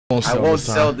I won't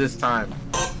sell this time.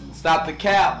 Stop the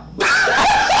cap.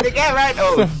 The guy, right?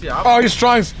 Oh shit. Oh, he's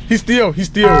Trunks. He's Steel. He's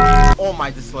Steel. Oh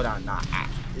my, just slow down. Nah,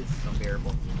 this is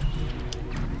unbearable.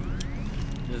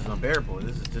 This is unbearable.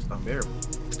 This is just unbearable.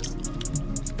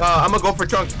 I'm gonna go for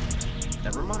Trunks.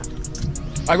 Never mind.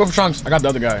 I go for Trunks. I got the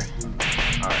other guy.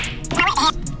 Alright.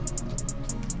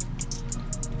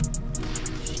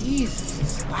 Jesus,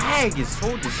 this lag is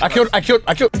so disgusting.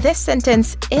 I killed. This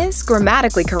sentence is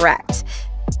grammatically correct,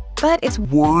 but it's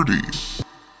wordy.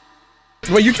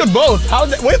 Wait, you killed both. How?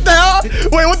 What the hell?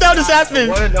 Wait, what the hell just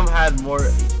happened? One of them had more.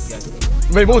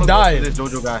 They both died. This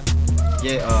JoJo guy.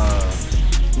 Yeah.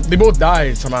 They both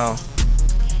died somehow.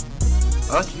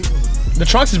 The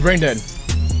Trunks is brain dead.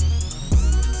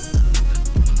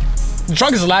 The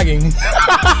Trunks is lagging.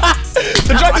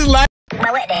 The Trunks is lagging.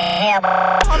 What the hell?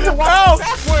 Help! Help!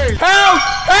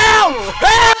 Help!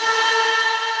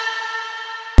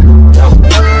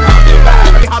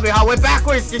 Help! I went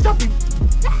backwards. You're jumping.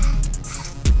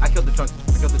 I killed the Trunks.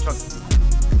 I killed the Trunks.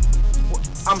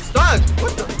 I'm stuck.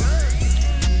 What the?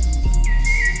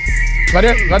 Right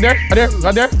there. Right there. Right there.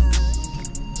 Right there.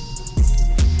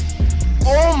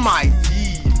 Oh my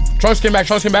jeez. Trunks came back.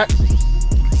 Trunks came back.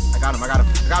 I got him. I got him.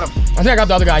 I got him. I think I got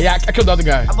the other guy. Yeah, I killed the other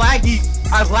guy. I'm laggy.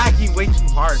 I was lagging way too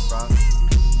hard, bro.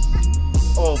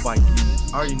 Oh my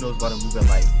goodness. I already knows about to move at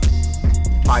like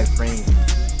 5 frames.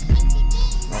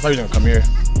 I thought you were gonna come here.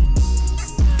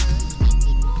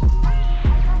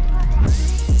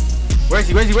 Where is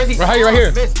he? Where is he? Where is he? Right here. Right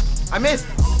here. I missed.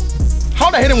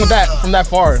 How'd I hit him with that from that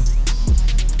far?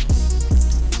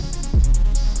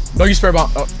 No, you spare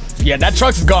bomb. Oh, yeah, that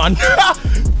Trunks is gone.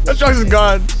 That Trunks is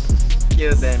gone.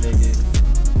 Kill that nigga.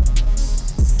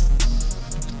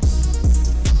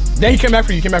 Then he came back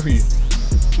for you. He came back for you.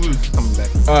 Who's coming back?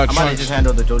 I might just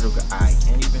handle the JoJo guy. I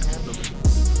can't even handle it.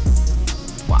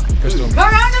 Why?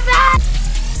 coronavirus.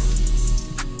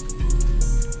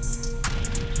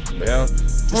 Yeah.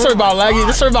 This story about laggy.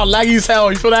 This story about laggy as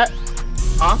hell. You feel that?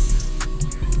 Huh?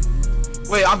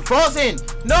 Wait, I'm frozen.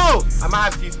 No, I might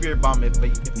have to spirit bomb it,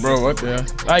 but bro, what? Yeah.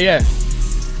 Yeah.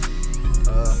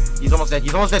 He's almost dead.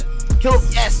 He's almost dead. Kill him.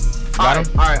 Yes. Got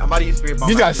him. All right, I'm about to use spirit bomb.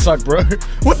 These guys suck, bro.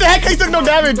 What the heck? He took no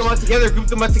damage. Group them up together. Group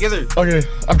them up together. Okay,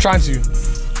 I'm trying to.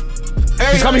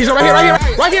 Hey, he's coming. He's right here. Right here.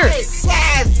 Right here.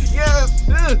 Yes. Yes.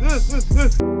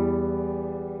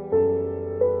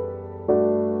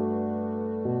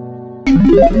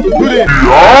 Who did?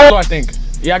 Oh, I think.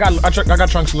 Yeah, I got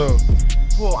Trunks low.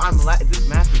 Oh, this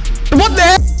map is. What the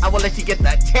heck? I will let you get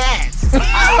that chance.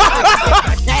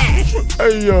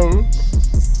 Hey yo.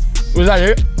 Was that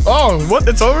it? Oh, what?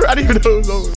 It's over? I didn't even know it was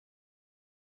over.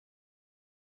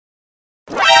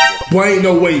 Boy, ain't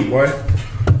no way, boy.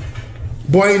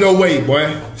 Boy, ain't no way,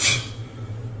 boy.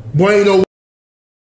 Boy, ain't no way.